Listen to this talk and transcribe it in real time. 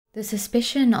The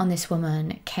suspicion on this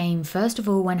woman came first of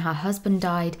all when her husband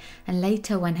died and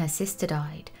later when her sister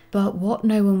died. But what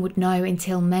no one would know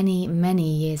until many, many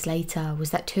years later was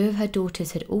that two of her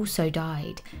daughters had also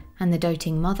died and the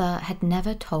doting mother had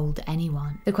never told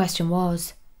anyone. The question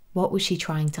was, what was she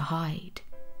trying to hide?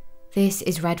 This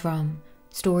is Red Rum,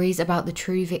 stories about the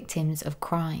true victims of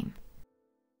crime.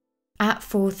 At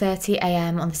 4:30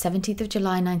 a.m. on the 17th of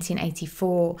July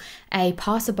 1984, a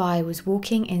passerby was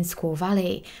walking in Squaw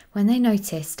Valley when they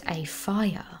noticed a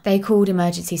fire. They called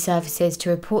emergency services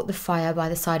to report the fire by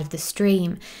the side of the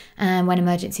stream, and when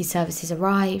emergency services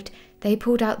arrived, they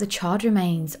pulled out the charred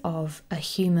remains of a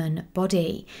human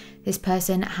body. This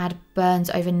person had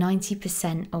burns over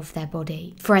 90% of their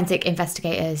body. Forensic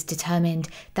investigators determined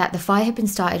that the fire had been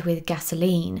started with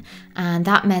gasoline, and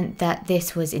that meant that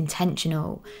this was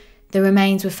intentional. The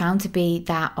remains were found to be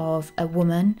that of a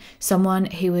woman, someone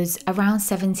who was around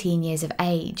 17 years of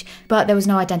age, but there was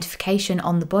no identification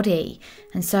on the body,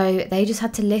 and so they just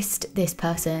had to list this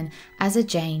person as a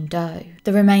Jane Doe.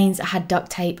 The remains had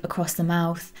duct tape across the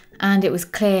mouth, and it was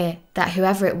clear that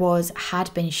whoever it was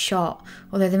had been shot,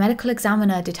 although the medical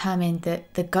examiner determined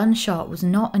that the gunshot was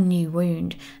not a new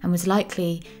wound and was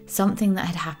likely something that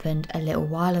had happened a little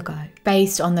while ago.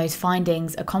 Based on those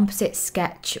findings, a composite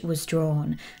sketch was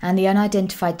drawn, and the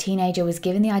unidentified teenager was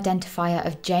given the identifier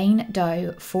of Jane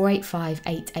Doe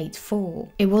 485884.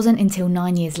 It wasn't until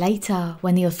 9 years later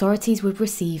when the authorities would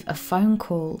receive a phone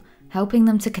call helping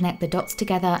them to connect the dots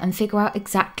together and figure out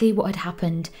exactly what had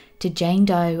happened to Jane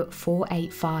Doe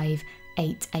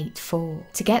 485884.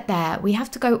 To get there, we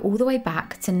have to go all the way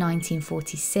back to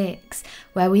 1946,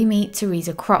 where we meet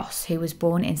Teresa Cross, who was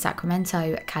born in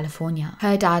Sacramento, California.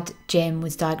 Her dad, Jim,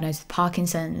 was diagnosed with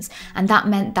Parkinson's, and that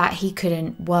meant that he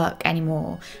couldn't work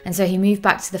anymore, and so he moved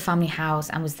back to the family house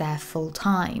and was there full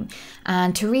time.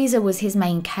 And Teresa was his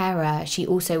main carer. She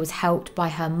also was helped by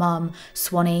her mum,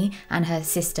 Swanee, and her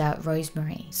sister,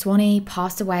 Rosemary. Swanee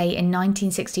passed away in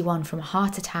 1961 from a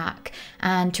heart attack,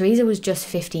 and Teresa was just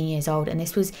 15 years old, and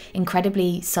this was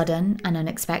incredibly sudden and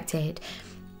unexpected.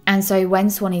 And so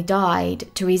when Swanee died,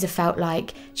 Teresa felt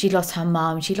like she'd lost her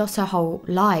mum, she'd lost her whole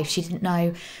life. She didn't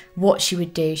know what she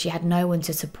would do. She had no one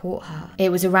to support her.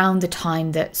 It was around the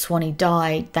time that Swanee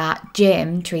died that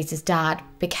Jim, Teresa's dad,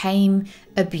 became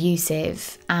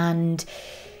abusive, and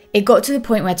it got to the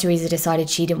point where Teresa decided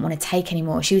she didn't want to take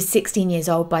anymore. She was 16 years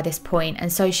old by this point, and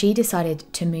so she decided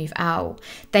to move out.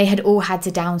 They had all had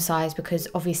to downsize because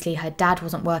obviously her dad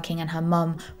wasn't working and her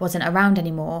mum wasn't around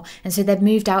anymore, and so they'd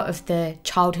moved out of the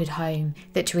childhood home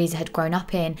that Teresa had grown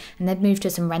up in, and they'd moved to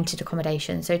some rented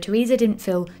accommodation. So Teresa didn't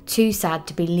feel too sad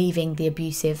to be leaving the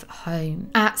abusive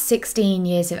home. At 16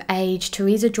 years of age,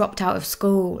 Teresa dropped out of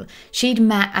school. She'd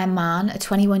met a man, a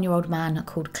 21-year-old man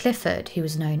called Clifford, who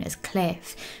was known as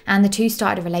Cliff, and the two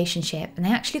started a relationship, and they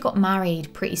actually got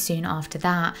married pretty soon after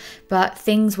that, but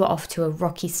things were off to a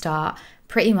rocky start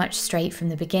pretty much straight from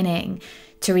the beginning.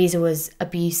 Teresa was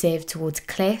abusive towards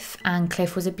Cliff, and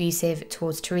Cliff was abusive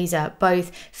towards Teresa,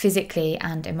 both physically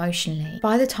and emotionally.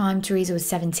 By the time Teresa was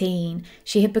 17,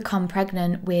 she had become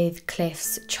pregnant with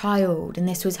Cliff's child, and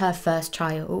this was her first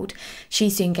child.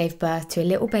 She soon gave birth to a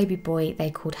little baby boy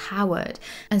they called Howard,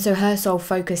 and so her sole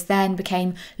focus then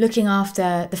became looking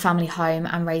after the family home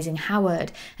and raising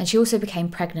Howard, and she also became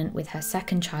pregnant with her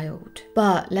second child.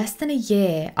 But less than a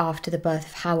year after the birth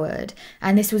of Howard,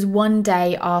 and this was one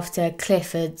day after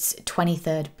Clifford's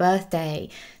 23rd birthday,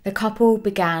 the couple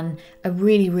began a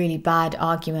really bad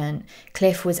argument.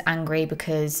 Cliff was angry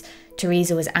because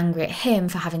Teresa was angry at him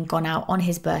for having gone out on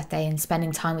his birthday and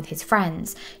spending time with his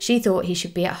friends. She thought he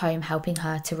should be at home helping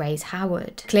her to raise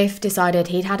Howard. Cliff decided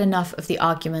he'd had enough of the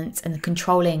arguments and the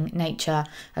controlling nature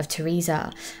of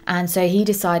Teresa, and so he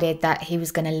decided that he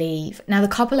was going to leave. Now, the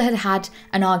couple had had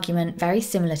an argument very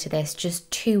similar to this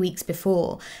just 2 weeks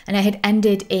before, and it had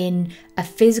ended in a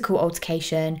physical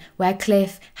altercation where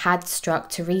Cliff had struck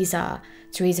Teresa.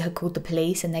 Teresa had called the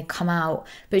police and they'd come out,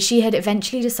 but she had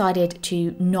eventually decided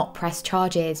to not press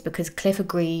charges because Cliff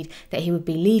agreed that he would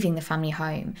be leaving the family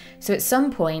home. So at some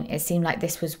point, it seemed like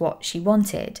this was what she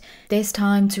wanted. This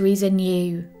time, Teresa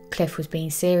knew Cliff was being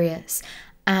serious,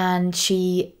 and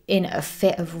she, in a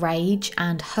fit of rage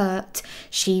and hurt,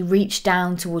 she reached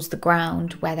down towards the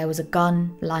ground where there was a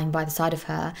gun lying by the side of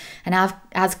her, and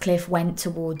as Cliff went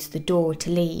towards the door to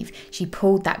leave, she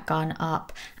pulled that gun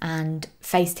up and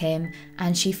faced him,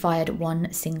 and she fired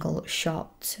one single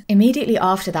shot. Immediately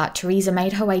after that, Teresa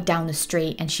made her way down the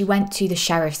street and she went to the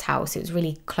sheriff's house. It was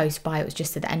really close by, it was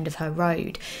just at the end of her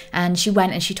road, and she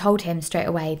went and she told him straight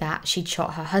away that she'd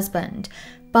shot her husband.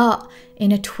 But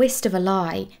in a twist of a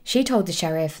lie, she told the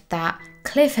sheriff that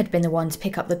Cliff had been the one to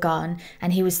pick up the gun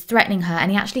and he was threatening her,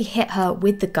 and he actually hit her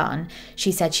with the gun.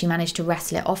 She said she managed to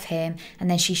wrestle it off him and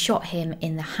then she shot him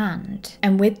in the hand.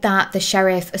 And with that, the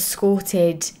sheriff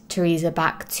escorted Teresa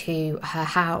back to her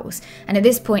house. And at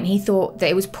this point, he thought that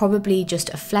it was probably just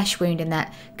a flesh wound and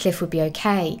that Cliff would be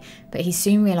okay. But he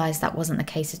soon realised that wasn't the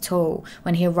case at all.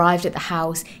 When he arrived at the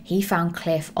house, he found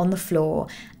Cliff on the floor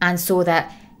and saw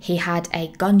that he had a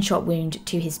gunshot wound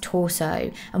to his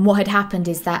torso. And what had happened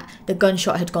is that the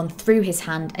gunshot had gone through his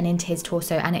hand and into his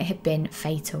torso, and it had been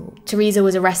fatal. Teresa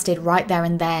was arrested right there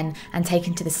and then and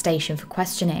taken to the station for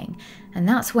questioning. And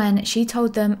that's when she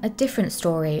told them a different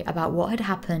story about what had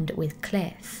happened with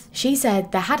Cliff. She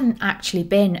said there hadn't actually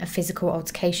been a physical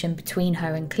altercation between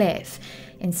her and Cliff.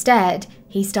 Instead,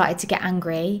 he started to get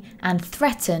angry and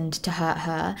threatened to hurt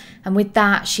her, and with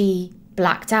that she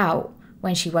blacked out.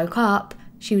 When she woke up,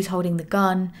 she was holding the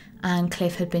gun and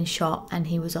Cliff had been shot and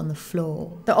he was on the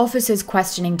floor. The officers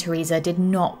questioning Teresa did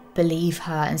not believe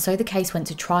her, and so the case went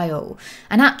to trial.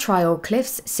 And at trial,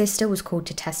 Cliff's sister was called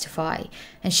to testify,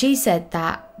 and she said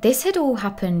that this had all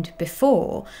happened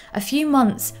before. A few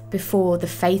months before the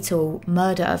fatal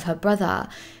murder of her brother,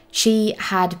 she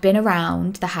had been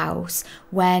around the house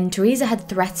when Teresa had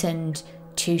threatened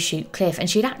to shoot Cliff, and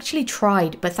she'd actually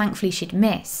tried, but thankfully she'd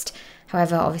missed.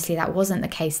 However, obviously that wasn't the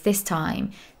case this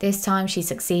time. This time she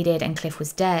succeeded and Cliff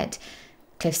was dead.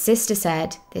 Cliff's sister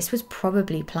said this was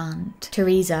probably planned.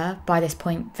 Teresa, by this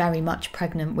point very much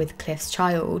pregnant with Cliff's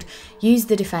child, used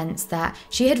the defence that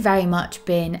she had very much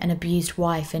been an abused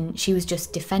wife and she was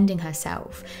just defending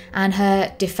herself. And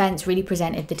her defence really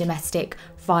presented the domestic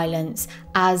violence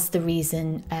as the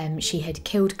reason she had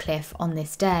killed Cliff on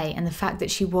this day, and the fact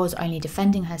that she was only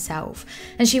defending herself.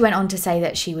 And she went on to say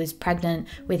that she was pregnant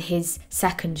with his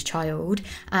second child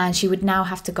and she would now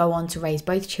have to go on to raise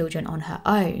both children on her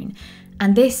own.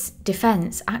 And this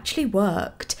defence actually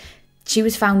worked. She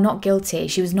was found not guilty,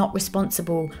 she was not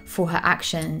responsible for her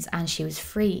actions, and she was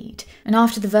freed. And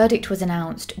after the verdict was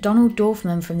announced, Donald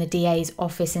Dorfman from the DA's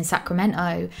office in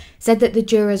Sacramento said that the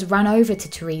jurors ran over to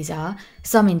Teresa,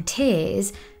 some in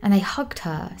tears, and they hugged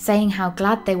her, saying how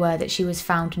glad they were that she was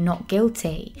found not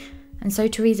guilty. And so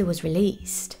Teresa was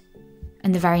released.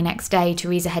 And the very next day,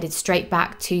 Teresa headed straight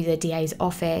back to the DA's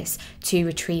office to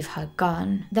retrieve her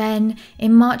gun. Then,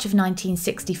 in March of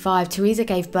 1965, Teresa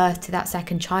gave birth to that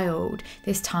second child,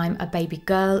 this time a baby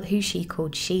girl who she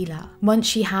called Sheila. Once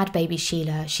she had baby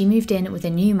Sheila, she moved in with a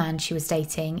new man she was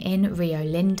dating in Rio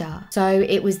Linda. So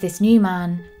it was this new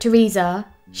man, Teresa,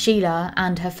 Sheila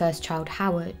and her first child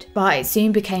Howard. But it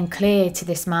soon became clear to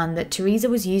this man that Teresa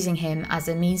was using him as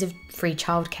a means of free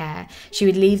childcare. She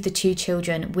would leave the two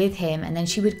children with him and then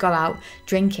she would go out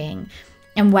drinking.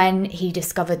 And when he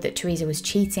discovered that Teresa was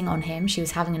cheating on him, she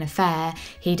was having an affair,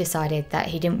 he decided that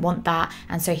he didn't want that,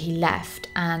 and so he left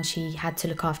and she had to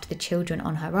look after the children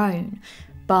on her own.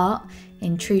 But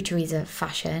in true Teresa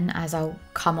fashion, as I'll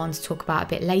come on to talk about a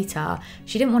bit later,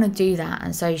 she didn't want to do that,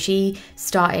 and so she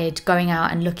started going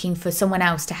out and looking for someone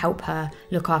else to help her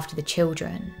look after the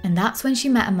children. And that's when she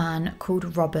met a man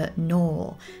called Robert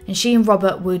Knorr, and she and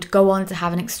Robert would go on to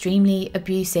have an extremely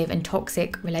abusive and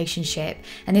toxic relationship,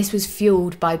 and this was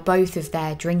fueled by both of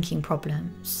their drinking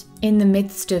problems. In the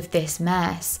midst of this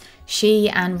mess, she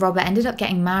and Robert ended up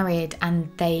getting married,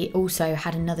 and they also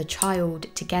had another child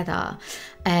together.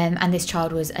 And this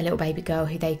child was a little baby girl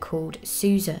who they called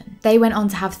Susan. They went on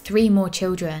to have 3 more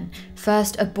children.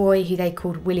 First, a boy who they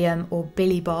called William or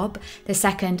Billy Bob. The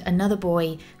second, another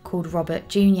boy called Robert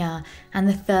Jr. And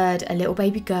the third, a little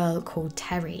baby girl called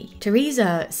Terry.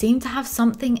 Teresa seemed to have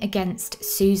something against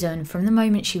Susan from the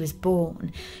moment she was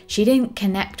born. She didn't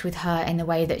connect with her in the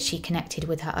way that she connected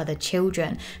with her other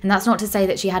children. And that's not to say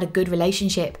that she had a good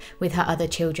relationship with her other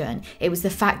children. It was the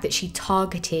fact that she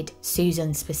targeted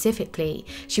Susan specifically.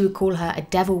 She would call her a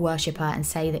devil worshipper and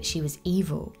say that she was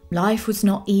evil. Life was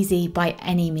not easy by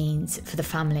any means for the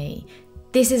family.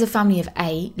 This is a family of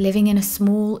 8 living in a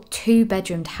small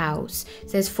 2-bedroomed house.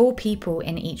 So there's 4 people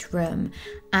in each room,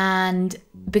 and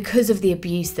because of the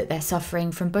abuse that they're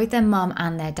suffering from both their mum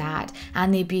and their dad,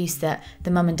 and the abuse that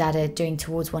the mum and dad are doing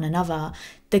towards one another,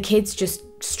 the kids just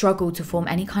struggle to form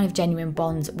any kind of genuine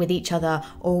bonds with each other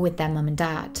or with their mum and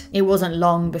dad. It wasn't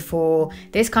long before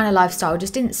this kind of lifestyle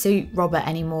just didn't suit Robert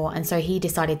anymore, and so he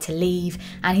decided to leave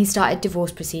and he started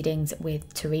divorce proceedings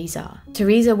with Teresa.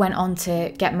 Teresa went on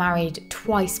to get married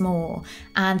twice more,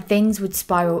 and things would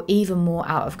spiral even more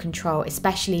out of control,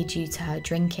 especially due to her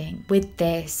drinking. With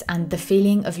this and the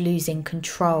feeling of losing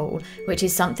control, which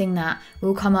is something that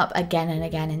will come up again and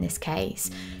again in this case,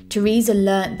 Teresa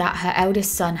learnt that her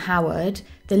eldest son Howard,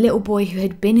 the little boy who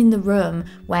had been in the room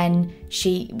when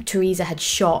Teresa had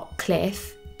shot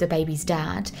Cliff, the baby's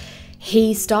dad,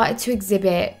 he started to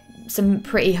exhibit some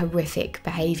pretty horrific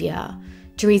behaviour.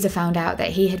 Teresa found out that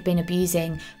he had been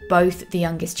abusing both the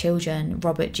youngest children,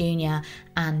 Robert Jr.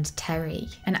 and Terry.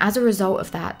 And as a result of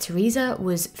that, Teresa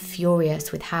was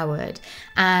furious with Howard,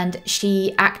 and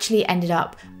she actually ended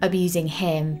up abusing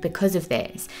him because of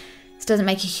this. This doesn't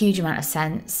make a huge amount of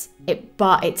sense,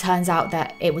 but it turns out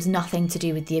that it was nothing to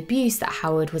do with the abuse that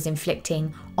Howard was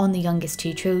inflicting on the youngest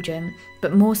two children,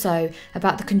 but more so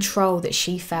about the control that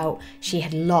she felt she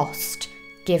had lost,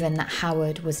 given that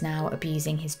Howard was now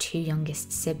abusing his two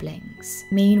youngest siblings.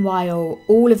 Meanwhile,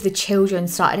 all of the children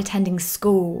started attending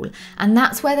school, and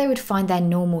that's where they would find their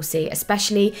normalcy,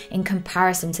 especially in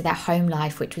comparison to their home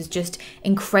life, which was just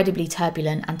incredibly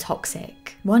turbulent and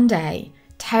toxic. One day,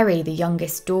 Terry, the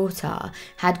youngest daughter,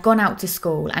 had gone out to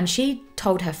school, and she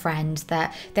told her friend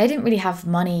that they didn't really have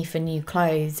money for new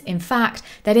clothes. In fact,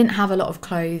 they didn't have a lot of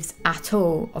clothes at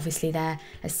all. Obviously, there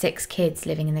are 6 kids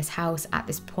living in this house at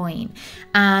this point.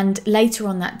 And later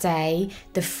on that day,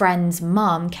 the friend's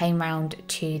mum came round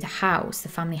to the house, the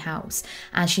family house,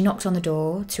 and she knocked on the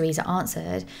door. Teresa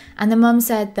answered, and the mum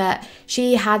said that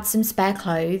she had some spare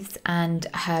clothes, and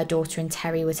her daughter and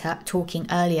Terry were talking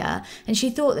earlier, and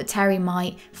she thought that Terry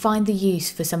might find the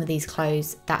use for some of these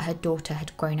clothes that her daughter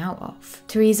had grown out of.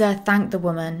 Teresa thanked the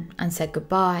woman and said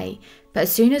goodbye, but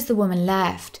as soon as the woman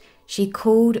left, she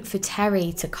called for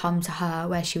Terry to come to her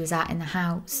where she was at in the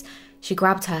house. She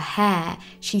grabbed her hair,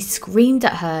 she screamed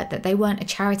at her that they weren't a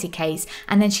charity case,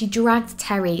 and then she dragged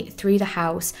Terry through the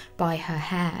house by her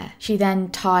hair. She then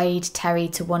tied Terry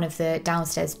to one of the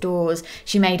downstairs doors.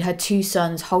 She made her 2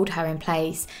 sons hold her in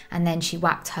place, and then she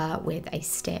whacked her with a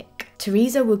stick.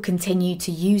 Teresa would continue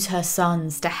to use her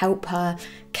sons to help her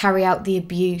carry out the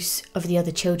abuse of the other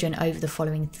children over the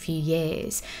following few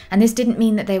years. And this didn't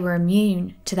mean that they were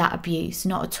immune to that abuse,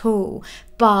 not at all,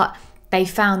 but they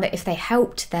found that if they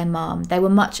helped their mum, they were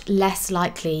much less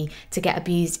likely to get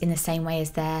abused in the same way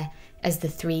as the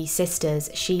 3 sisters,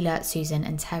 Sheila, Susan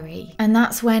and Terry. And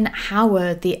that's when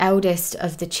Howard, the eldest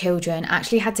of the children,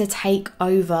 actually had to take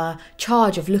over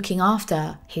charge of looking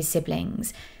after his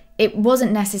siblings. It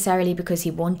wasn't necessarily because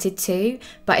he wanted to,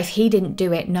 but if he didn't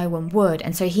do it, no one would.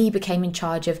 And so he became in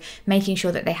charge of making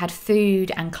sure that they had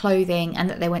food and clothing and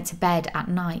that they went to bed at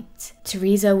night.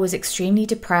 Teresa was extremely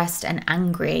depressed and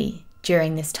angry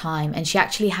during this time, and she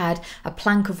actually had a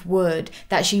plank of wood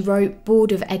that she wrote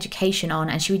Board of Education on,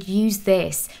 and she would use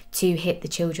this to hit the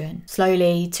children.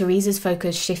 Slowly, Teresa's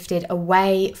focus shifted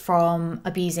away from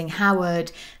abusing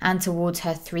Howard and towards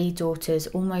her 3 daughters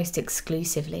almost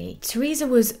exclusively. Teresa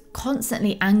was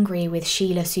constantly angry with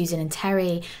Sheila, Susan and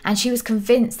Terry, and she was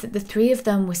convinced that the 3 of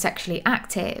them were sexually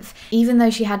active, even though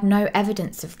she had no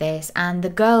evidence of this, and the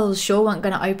girls sure weren't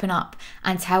going to open up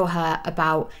and tell her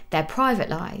about their private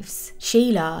lives.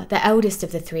 Sheila, the eldest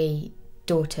of the 3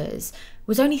 daughters,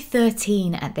 was only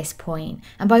 13 at this point,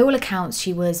 and by all accounts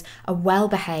she was a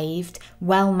well-behaved,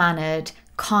 well-mannered,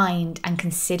 kind and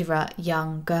considerate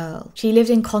young girl. She lived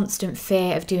in constant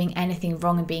fear of doing anything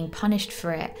wrong and being punished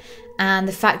for it, and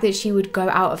the fact that she would go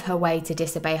out of her way to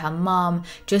disobey her mum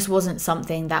just wasn't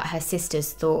something that her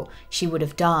sisters thought she would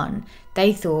have done.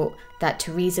 They thought that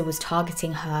Teresa was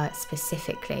targeting her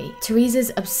specifically.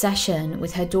 Teresa's obsession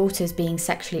with her daughters being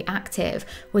sexually active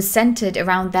was centered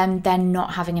around them then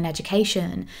not having an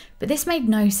education, but this made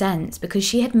no sense because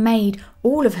she had made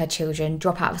all of her children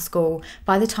drop out of school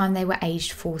by the time they were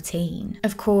aged 14.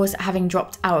 Of course, having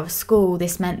dropped out of school,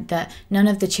 this meant that none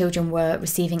of the children were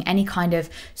receiving any kind of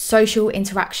social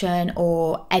interaction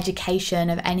or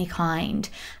education of any kind,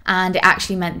 and it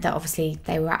actually meant that obviously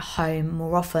they were at home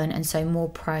more often and so more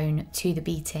prone to the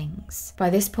beatings. By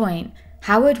this point,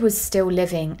 Howard was still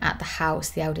living at the house,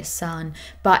 the eldest son,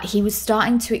 but he was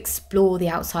starting to explore the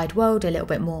outside world a little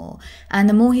bit more. And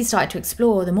the more he started to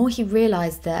explore, the more he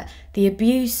realised that the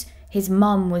abuse his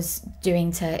mum was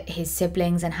doing to his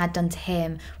siblings and had done to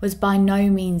him was by no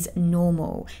means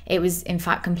normal. It was in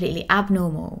fact completely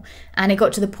abnormal. And it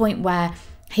got to the point where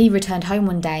he returned home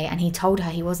one day and he told her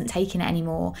he wasn't taking it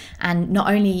anymore, and not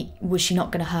only was she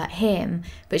not going to hurt him,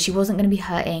 but she wasn't going to be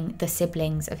hurting the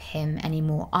siblings of him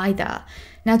anymore either.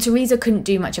 Now Teresa couldn't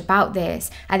do much about this.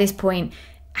 At this point,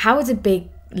 Howard's a big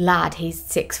lad, he's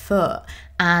 6 foot,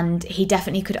 and he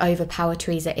definitely could overpower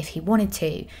Teresa if he wanted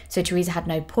to, so Teresa had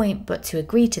no point but to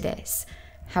agree to this.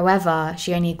 However,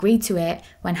 she only agreed to it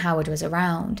when Howard was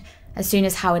around. As soon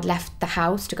as Howard left the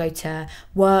house to go to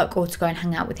work or to go and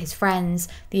hang out with his friends,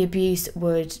 the abuse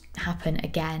would happen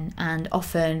again, and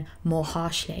often more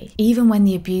harshly. Even when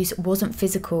the abuse wasn't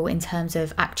physical in terms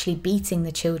of actually beating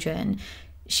the children,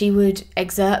 she would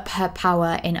exert her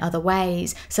power in other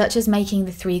ways, such as making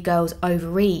the three girls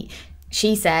overeat.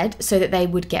 She said so that they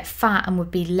would get fat and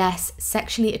would be less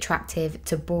sexually attractive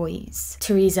to boys.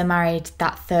 Teresa married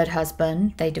that third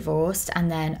husband, they divorced, and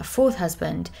then a fourth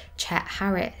husband, Chet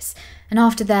Harris. And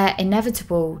after their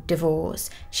inevitable divorce,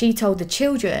 she told the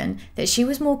children that she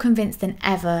was more convinced than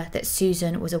ever that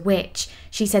Susan was a witch.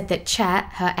 She said that Chet,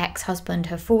 her ex-husband,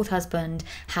 her fourth husband,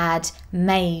 had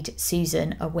made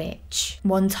Susan a witch.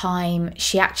 One time,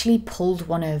 she actually pulled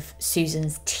one of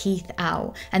Susan's teeth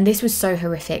out, and this was so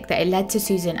horrific that it led to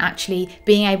Susan actually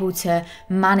being able to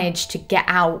manage to get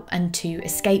out and to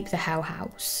escape the Hell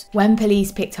House. When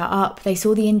police picked her up, they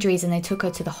saw the injuries and they took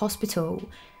her to the hospital.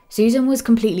 Susan was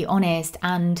completely honest,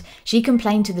 and she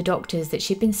complained to the doctors that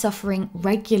she'd been suffering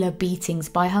regular beatings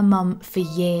by her mum for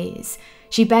years.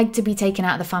 She begged to be taken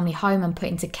out of the family home and put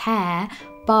into care,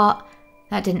 but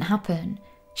that didn't happen.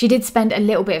 She did spend a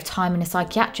little bit of time in a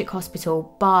psychiatric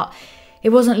hospital, but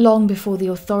it wasn't long before the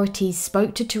authorities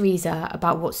spoke to Teresa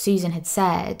about what Susan had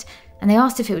said, and they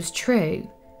asked if it was true.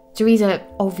 Teresa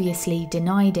obviously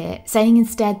denied it, saying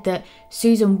instead that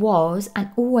Susan was and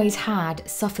always had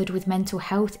suffered with mental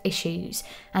health issues,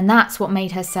 and that's what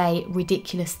made her say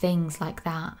ridiculous things like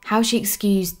that. How she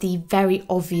excused the very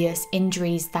obvious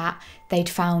injuries that they'd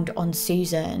found on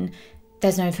Susan,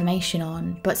 there's no information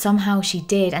on, but somehow she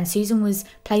did, and Susan was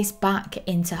placed back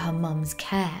into her mum's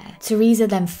care. Teresa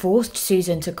then forced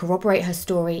Susan to corroborate her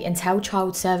story and tell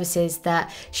Child Services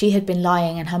that she had been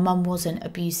lying and her mum wasn't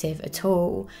abusive at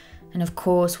all. And of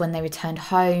course, when they returned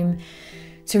home,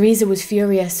 Teresa was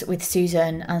furious with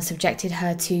Susan and subjected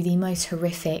her to the most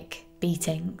horrific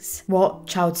beatings. What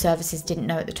Child Services didn't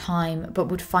know at the time, but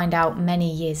would find out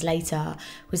many years later,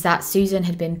 was that Susan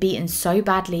had been beaten so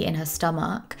badly in her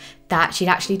stomach that she'd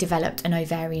actually developed an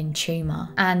ovarian tumour.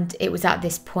 And it was at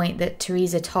this point that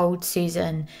Teresa told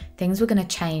Susan things were going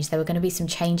to change. There were going to be some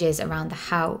changes around the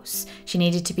house. She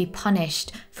needed to be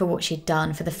punished for what she'd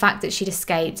done, for the fact that she'd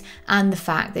escaped and the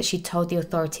fact that she'd told the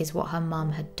authorities what her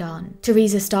mum had done.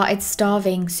 Teresa started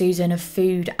starving Susan of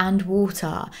food and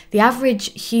water. The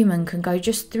average human can go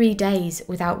just 3 days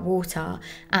without water,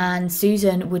 and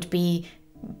Susan would be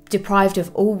deprived of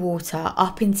all water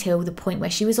up until the point where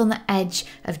she was on the edge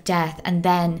of death, and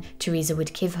then Teresa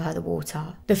would give her the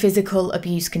water. The physical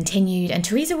abuse continued, and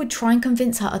Teresa would try and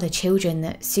convince her other children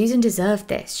that Susan deserved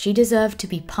this. She deserved to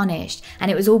be punished,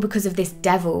 and it was all because of this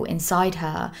devil inside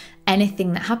her.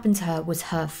 Anything that happened to her was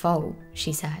her fault,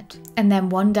 she said. And then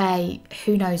one day,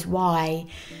 who knows why,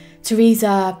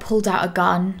 Teresa pulled out a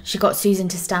gun. She got Susan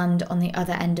to stand on the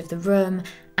other end of the room,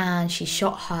 and she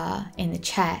shot her in the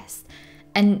chest.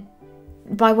 And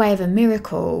by way of a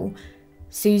miracle,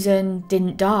 Susan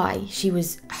didn't die. She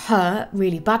was hurt,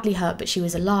 really badly hurt, but she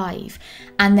was alive.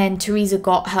 And then Teresa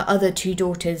got her other 2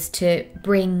 daughters to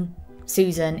bring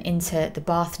Susan into the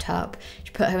bathtub.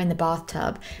 She put her in the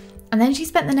bathtub. And then she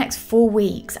spent the next 4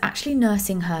 weeks actually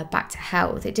nursing her back to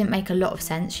health. It didn't make a lot of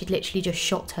sense. She'd literally just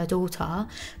shot her daughter,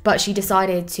 but she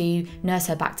decided to nurse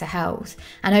her back to health.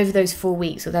 And over those 4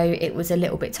 weeks, although it was a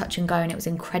little bit touch and go and it was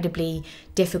an incredibly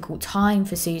difficult time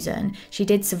for Susan, she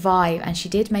did survive, and she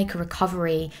did make a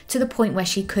recovery to the point where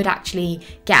she could actually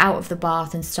get out of the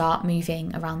bath and start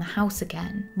moving around the house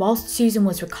again. Whilst Susan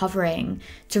was recovering,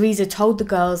 Teresa told the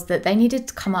girls that they needed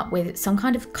to come up with some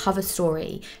kind of cover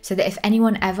story so that if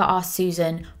anyone ever asked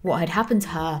Susan what had happened to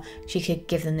her, she could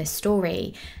give them this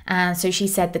story. And so she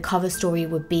said the cover story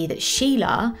would be that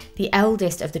Sheila, the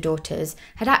eldest of the daughters,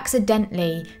 had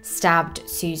accidentally stabbed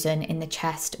Susan in the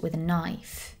chest with a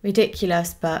knife.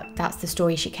 Ridiculous, but that's the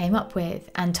story she came up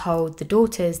with, and told the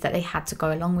daughters that they had to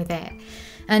go along with it.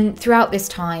 And throughout this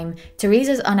time,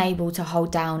 Teresa's unable to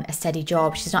hold down a steady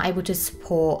job. She's not able to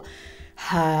support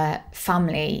her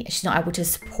family. She's not able to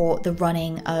support the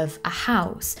running of a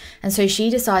house. And so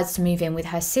she decides to move in with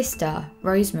her sister,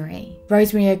 Rosemary.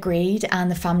 Rosemary agreed,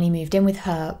 and the family moved in with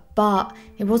her, but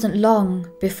it wasn't long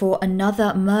before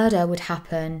another murder would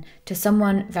happen to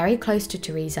someone very close to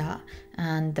Teresa,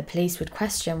 and the police would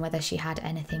question whether she had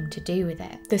anything to do with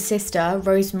it. The sister,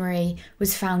 Rosemary,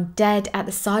 was found dead at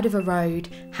the side of a road,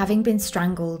 having been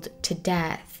strangled to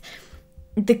death.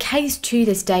 The case to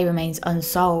this day remains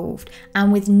unsolved,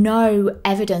 and with no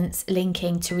evidence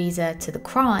linking Teresa to the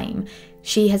crime,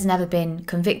 she has never been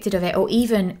convicted of it or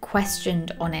even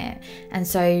questioned on it. And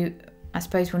so I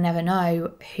suppose we'll never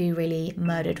know who really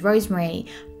murdered Rosemary.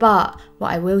 But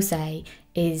what I will say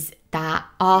is that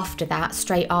after that,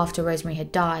 straight after Rosemary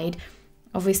had died,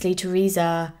 obviously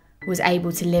Teresa was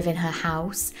able to live in her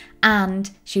house and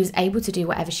she was able to do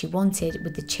whatever she wanted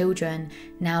with the children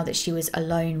now that she was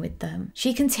alone with them.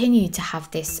 She continued to have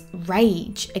this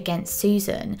rage against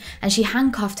Susan and she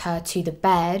handcuffed her to the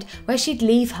bed where she'd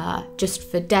leave her just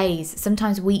for days,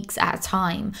 sometimes weeks at a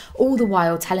time, all the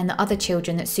while telling the other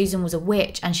children that Susan was a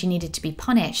witch and she needed to be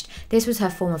punished. This was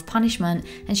her form of punishment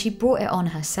and she brought it on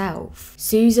herself.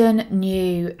 Susan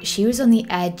knew she was on the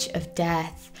edge of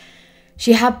death.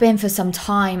 She had been for some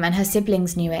time and her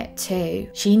siblings knew it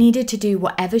too. She needed to do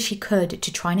whatever she could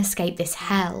to try and escape this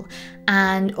hell.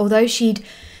 And although she'd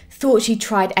thought she'd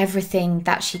tried everything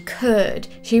that she could,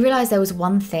 she realised there was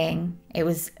one thing. It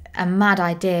was a mad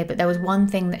idea, but there was one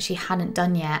thing that she hadn't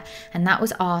done yet, and that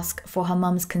was ask for her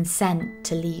mum's consent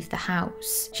to leave the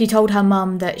house. She told her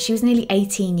mum that she was nearly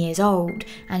 18 years old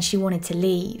and she wanted to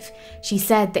leave. She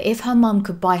said that if her mum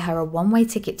could buy her a one-way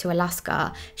ticket to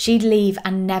Alaska, she'd leave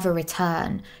and never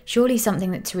return. Surely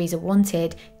something that Teresa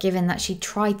wanted, given that she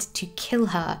tried to kill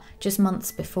her just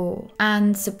months before.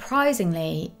 And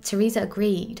surprisingly, Teresa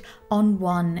agreed on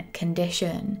one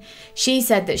condition. She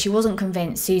said that she wasn't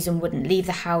convinced Susan wouldn't leave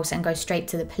the house and go straight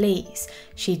to the police.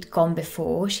 She'd gone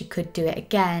before, she could do it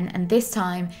again, and this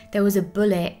time there was a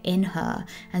bullet in her,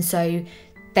 and so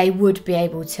they would be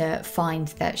able to find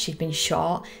that she'd been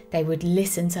shot, they would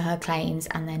listen to her claims,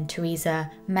 and then Teresa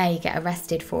may get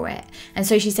arrested for it. And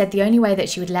so she said the only way that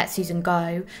she would let Susan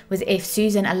go was if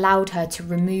Susan allowed her to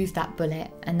remove that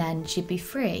bullet, and then she'd be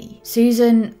free.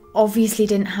 Susan obviously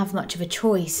didn't have much of a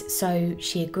choice, so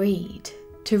she agreed.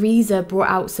 Teresa brought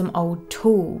out some old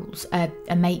tools,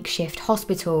 a makeshift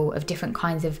hospital of different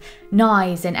kinds of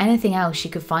knives and anything else she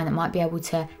could find that might be able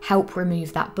to help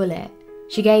remove that bullet.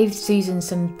 She gave Susan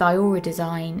some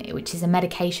thioridazine, which is a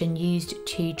medication used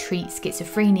to treat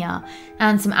schizophrenia,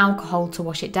 and some alcohol to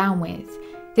wash it down with.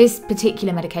 This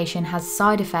particular medication has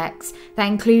side effects that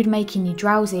include making you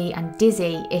drowsy and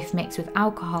dizzy if mixed with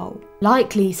alcohol.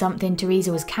 Likely something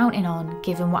Teresa was counting on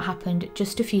given what happened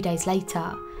just a few days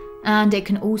later. And it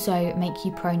can also make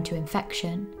you prone to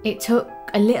infection. It took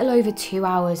a little over 2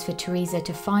 hours for Teresa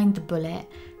to find the bullet,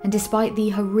 and despite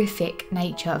the horrific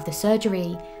nature of the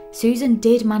surgery, Susan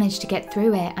did manage to get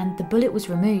through it and the bullet was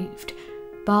removed.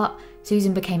 But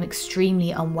Susan became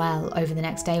extremely unwell over the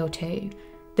next day or two.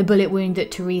 The bullet wound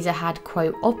that Teresa had,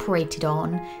 quote, operated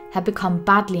on had become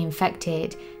badly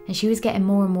infected and she was getting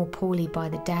more and more poorly by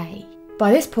the day.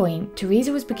 By this point,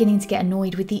 Teresa was beginning to get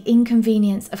annoyed with the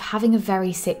inconvenience of having a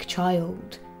very sick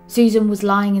child. Susan was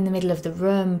lying in the middle of the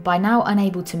room, by now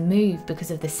unable to move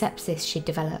because of the sepsis she'd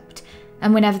developed.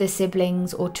 And whenever the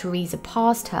siblings or Teresa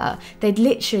passed her, they'd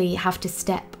literally have to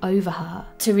step over her.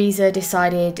 Teresa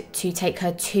decided to take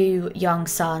her 2 young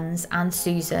sons and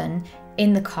Susan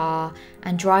in the car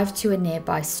and drive to a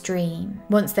nearby stream.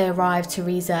 Once they arrived,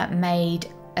 Teresa made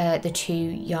the 2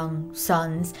 young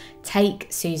sons take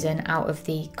Susan out of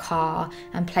the car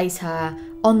and place her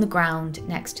on the ground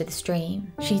next to the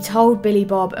stream. She told Billy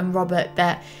Bob and Robert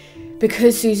that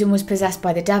because Susan was possessed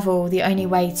by the devil, the only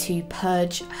way to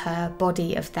purge her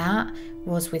body of that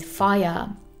was with fire.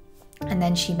 And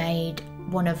then she made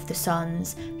one of the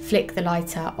sons flick the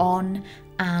lighter on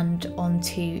and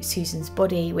onto Susan's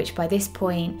body, which by this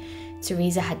point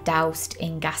Teresa had doused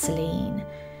in gasoline.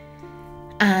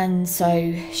 And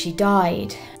so she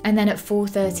died. And then at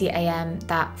 4:30 a.m.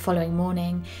 that following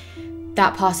morning,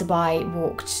 that passerby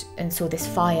walked and saw this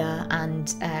fire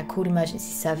and called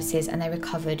emergency services, and they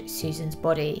recovered Susan's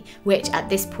body, which at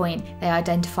this point they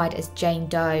identified as Jane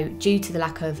Doe due to the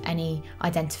lack of any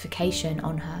identification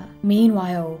on her.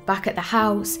 Meanwhile, back at the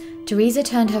house, Teresa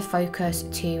turned her focus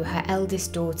to her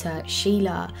eldest daughter,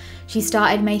 Sheila. She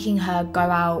started making her go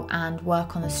out and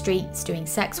work on the streets doing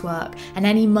sex work, and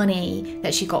any money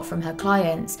that she got from her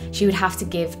clients, she would have to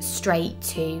give straight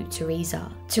to Teresa.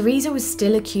 Teresa was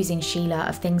still accusing Sheila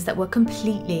of things that were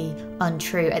completely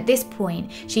untrue. At this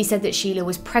point, she said that Sheila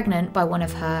was pregnant by one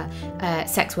of her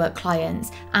sex work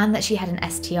clients and that she had an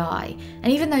STI.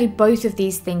 And even though both of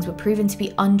these things were proven to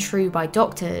be untrue by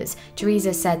doctors,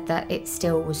 Teresa said that it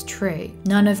still was true.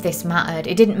 None of this mattered.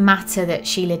 It didn't matter that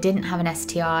Sheila didn't have an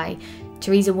STI.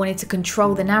 Teresa wanted to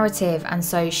control the narrative, and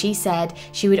so she said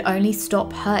she would only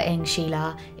stop hurting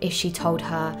Sheila if she told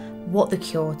her what the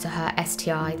cure to her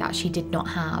STI that she did not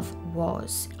have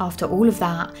was. After all of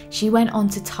that, she went on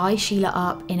to tie Sheila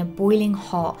up in a boiling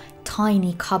hot,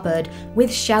 tiny cupboard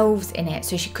with shelves in it,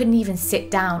 so she couldn't even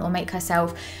sit down or make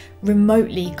herself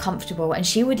remotely comfortable, and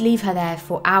she would leave her there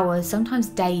for hours, sometimes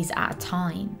days at a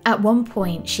time. At one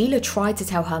point, Sheila tried to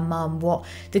tell her mum what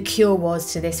the cure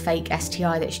was to this fake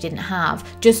STI that she didn't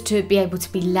have, just to be able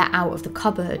to be let out of the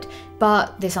cupboard,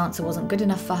 but this answer wasn't good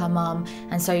enough for her mum,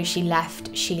 and so she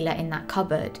left Sheila in that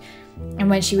cupboard. And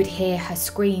when she would hear her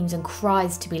screams and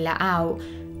cries to be let out,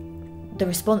 the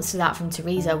response to that from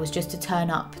Teresa was just to turn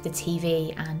up the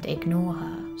TV and ignore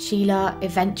her. Sheila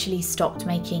eventually stopped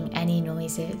making any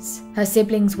noises. Her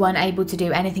siblings weren't able to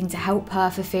do anything to help her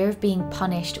for fear of being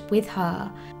punished with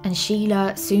her, and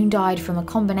Sheila soon died from a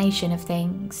combination of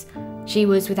things. She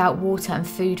was without water and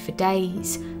food for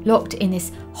days, locked in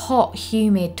this hot,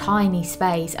 humid, tiny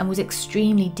space, and was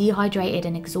extremely dehydrated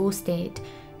and exhausted.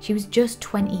 She was just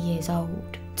 20 years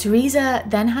old. Teresa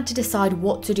then had to decide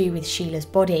what to do with Sheila's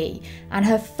body, and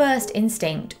her first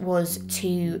instinct was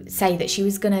to say that she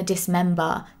was going to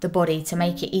dismember the body to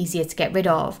make it easier to get rid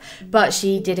of, but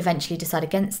she did eventually decide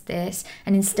against this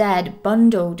and instead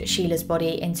bundled Sheila's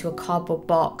body into a cardboard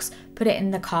box, put it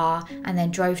in the car, and then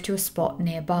drove to a spot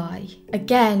nearby.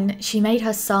 Again, she made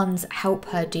her sons help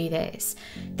her do this.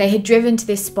 They had driven to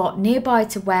this spot nearby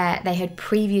to where they had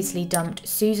previously dumped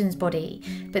Susan's body,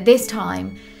 but this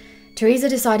time Teresa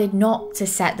decided not to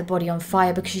set the body on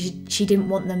fire because she didn't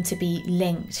want them to be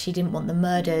linked. She didn't want the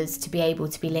murders to be able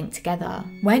to be linked together.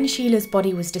 When Sheila's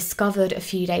body was discovered a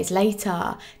few days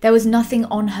later, there was nothing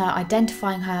on her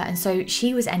identifying her, and so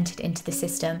she was entered into the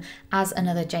system as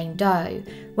another Jane Doe.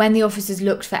 When the officers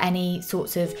looked for any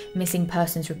sorts of missing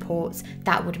persons reports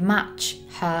that would match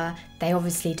her, they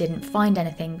obviously didn't find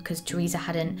anything because Teresa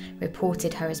hadn't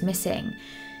reported her as missing.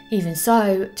 Even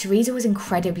so, Teresa was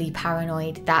incredibly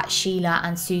paranoid that Sheila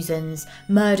and Susan's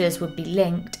murders would be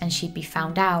linked and she'd be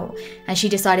found out, and she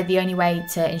decided the only way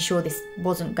to ensure this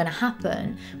wasn't going to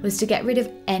happen was to get rid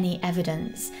of any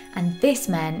evidence, and this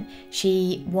meant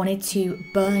she wanted to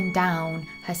burn down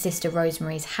her sister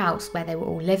Rosemary's house where they were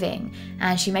all living,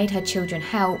 and she made her children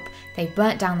help. They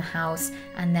burnt down the house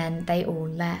and then they all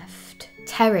left.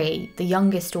 Terry, the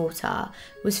youngest daughter,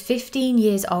 was 15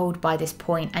 years old by this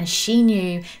point, and she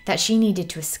knew that she needed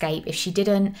to escape. If she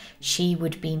didn't, she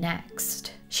would be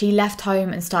next. She left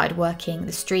home and started working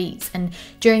the streets, and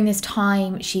during this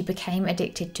time she became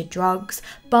addicted to drugs,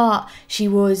 but she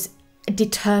was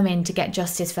determined to get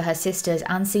justice for her sisters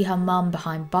and see her mum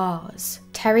behind bars.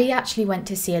 Terry actually went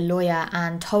to see a lawyer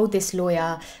and told this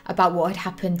lawyer about what had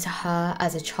happened to her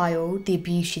as a child, the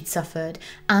abuse she'd suffered,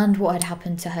 and what had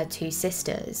happened to her two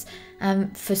sisters.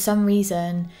 For some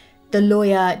reason, the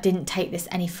lawyer didn't take this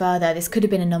any further. This could have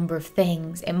been a number of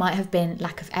things. It might have been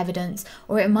lack of evidence,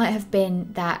 or it might have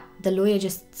been that the lawyer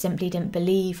just simply didn't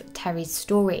believe Terry's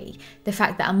story. The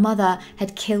fact that a mother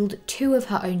had killed two of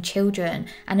her own children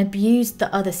and abused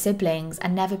the other siblings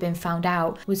and never been found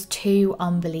out was too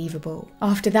unbelievable.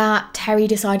 After that, Terry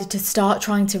decided to start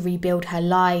trying to rebuild her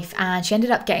life, and she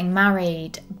ended up getting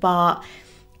married, but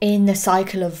in the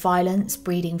cycle of violence,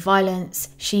 breeding violence,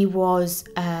 she was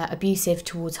abusive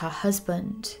towards her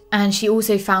husband. And she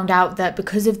also found out that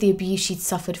because of the abuse she'd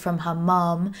suffered from her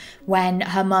mum, when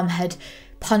her mum had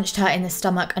punched her in the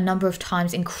stomach a number of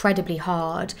times incredibly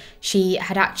hard, she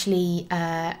had actually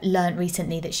learnt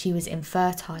recently that she was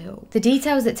infertile. The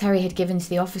details that Terry had given to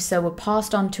the officer were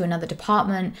passed on to another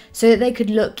department so that they could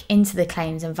look into the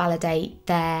claims and validate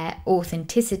their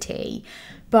authenticity.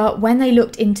 But when they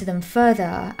looked into them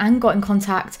further and got in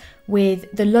contact with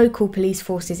the local police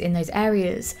forces in those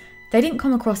areas, they didn't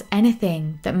come across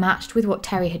anything that matched with what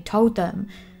Terry had told them.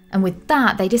 And with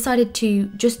that, they decided to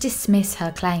just dismiss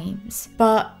her claims.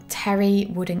 But Terry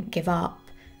wouldn't give up.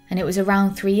 And it was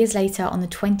around 3 years later, on the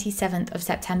 27th of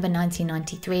September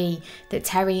 1993, that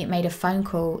Terry made a phone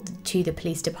call to the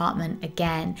police department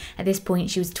again. At this point,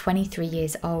 she was 23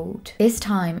 years old. This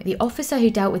time, the officer who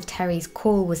dealt with Terry's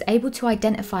call was able to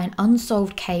identify an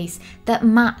unsolved case that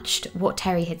matched what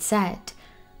Terry had said.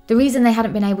 The reason they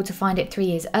hadn't been able to find it 3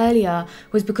 years earlier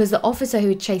was because the officer who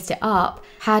had chased it up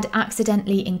had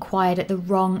accidentally inquired at the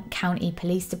wrong county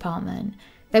police department.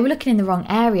 They were looking in the wrong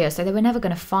area, so they were never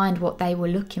going to find what they were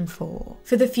looking for.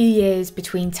 For the few years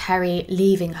between Terry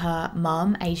leaving her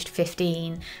mum, aged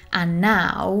 15, and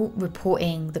now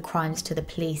reporting the crimes to the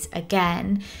police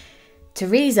again,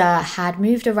 Teresa had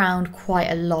moved around quite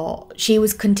a lot. She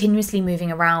was continuously moving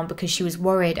around because she was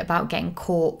worried about getting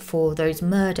caught for those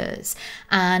murders.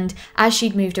 And as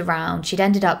she'd moved around, she'd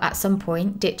ended up at some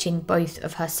point ditching both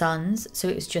of her sons, so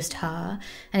it was just her.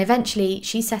 And eventually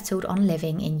she settled on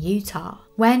living in Utah.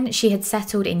 When she had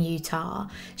settled in Utah,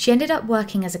 she ended up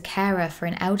working as a carer for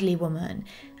an elderly woman,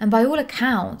 and by all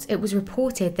accounts, it was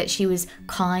reported that she was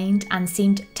kind and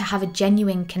seemed to have a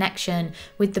genuine connection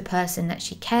with the person that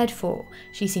she cared for.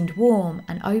 She seemed warm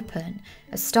and open,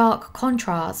 a stark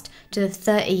contrast to the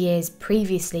 30 years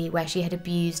previously where she had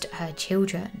abused her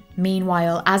children.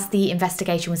 Meanwhile, as the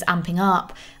investigation was amping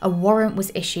up, a warrant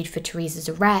was issued for Teresa's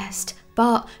arrest,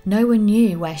 but no one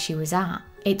knew where she was at.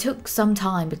 It took some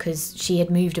time because she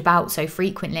had moved about so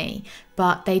frequently,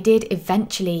 but they did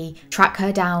eventually track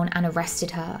her down and arrested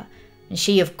her. And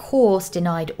she, of course,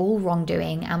 denied all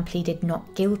wrongdoing and pleaded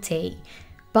not guilty.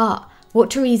 But what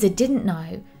Teresa didn't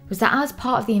know was that as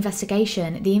part of the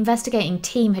investigation, the investigating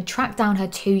team had tracked down her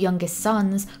two youngest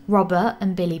sons, Robert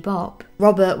and Billy Bob.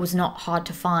 Robert was not hard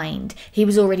to find. He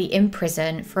was already in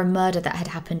prison for a murder that had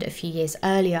happened a few years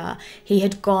earlier. He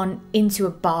had gone into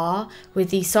a bar with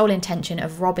the sole intention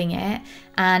of robbing it,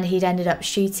 and he'd ended up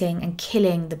shooting and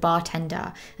killing the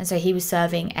bartender, and so he was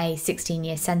serving a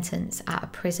 16-year sentence at a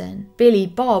prison. Billy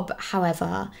Bob,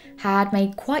 however, had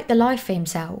made quite the life for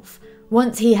himself.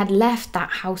 Once he had left that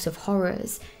house of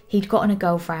horrors, he'd gotten a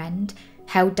girlfriend,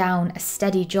 held down a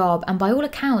steady job, and by all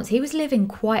accounts, he was living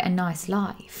quite a nice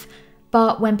life.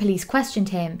 But when police questioned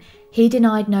him, he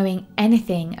denied knowing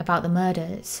anything about the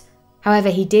murders. However,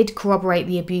 he did corroborate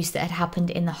the abuse that had happened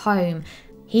in the home.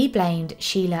 He blamed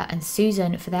Sheila and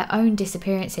Susan for their own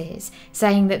disappearances,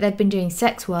 saying that they'd been doing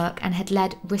sex work and had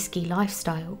led risky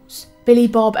lifestyles. Billy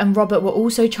Bob and Robert were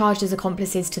also charged as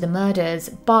accomplices to the murders,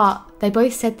 but they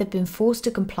both said they'd been forced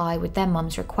to comply with their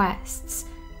mum's requests.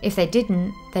 If they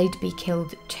didn't, they'd be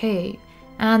killed too,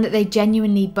 and that they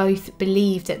genuinely both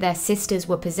believed that their sisters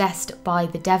were possessed by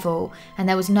the devil and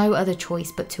there was no other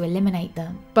choice but to eliminate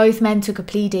them. Both men took a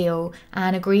plea deal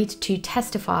and agreed to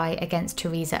testify against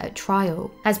Teresa at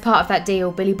trial. As part of that deal,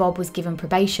 Billy Bob was given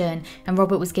probation and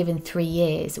Robert was given 3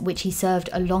 years, which he served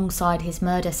alongside his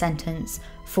murder sentence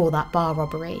for that bar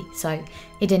robbery, so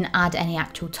it didn't add any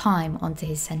actual time onto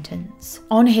his sentence.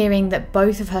 On hearing that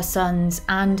both of her sons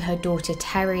and her daughter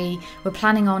Terry were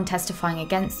planning on testifying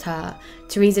against her,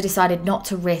 Teresa decided not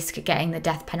to risk getting the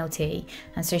death penalty,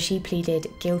 and so she pleaded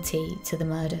guilty to the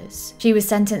murders. She was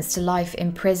sentenced to life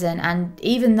in prison, and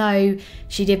even though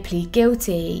she did plead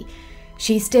guilty,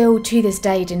 she still to this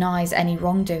day denies any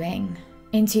wrongdoing.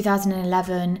 In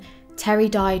 2011, Terry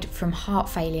died from heart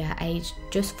failure, aged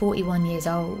just 41 years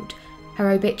old.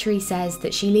 Her obituary says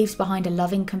that she leaves behind a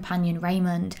loving companion,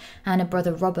 Raymond, and a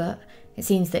brother, Robert. It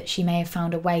seems that she may have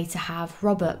found a way to have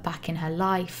Robert back in her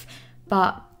life,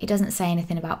 but it doesn't say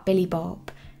anything about Billy Bob.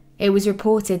 It was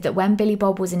reported that when Billy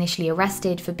Bob was initially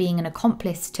arrested for being an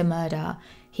accomplice to murder,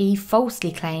 he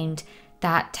falsely claimed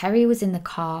that Terry was in the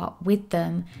car with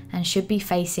them and should be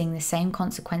facing the same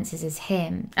consequences as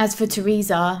him. As for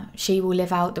Teresa, she will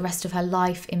live out the rest of her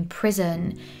life in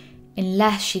prison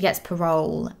unless she gets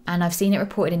parole, and I've seen it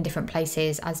reported in different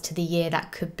places as to the year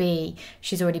that could be.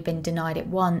 She's already been denied it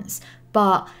once,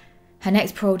 but her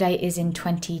next parole date is in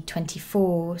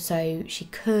 2024, so she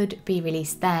could be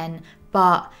released then,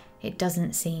 but it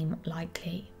doesn't seem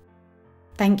likely.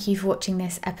 Thank you for watching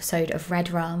this episode of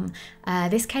Red Rum.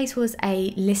 This case was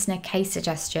a listener case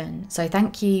suggestion, so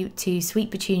thank you to Sweet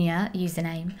Petunia,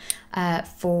 username,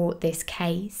 for this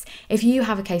case. If you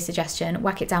have a case suggestion,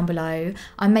 whack it down below.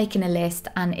 I'm making a list,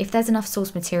 and if there's enough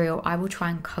source material, I will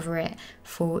try and cover it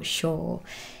for sure.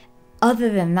 Other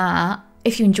than that,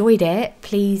 if you enjoyed it,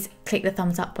 please click the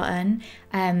thumbs up button,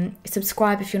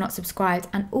 subscribe if you're not subscribed,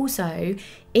 and also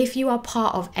if you are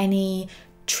part of any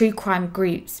true crime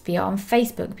groups, be it on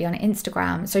Facebook, be it on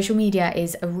Instagram. Social media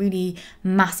is a really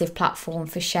massive platform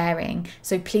for sharing,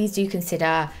 so please do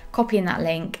consider copying that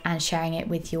link and sharing it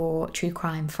with your true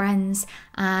crime friends,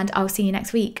 and I'll see you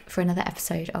next week for another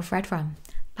episode of Red Rum.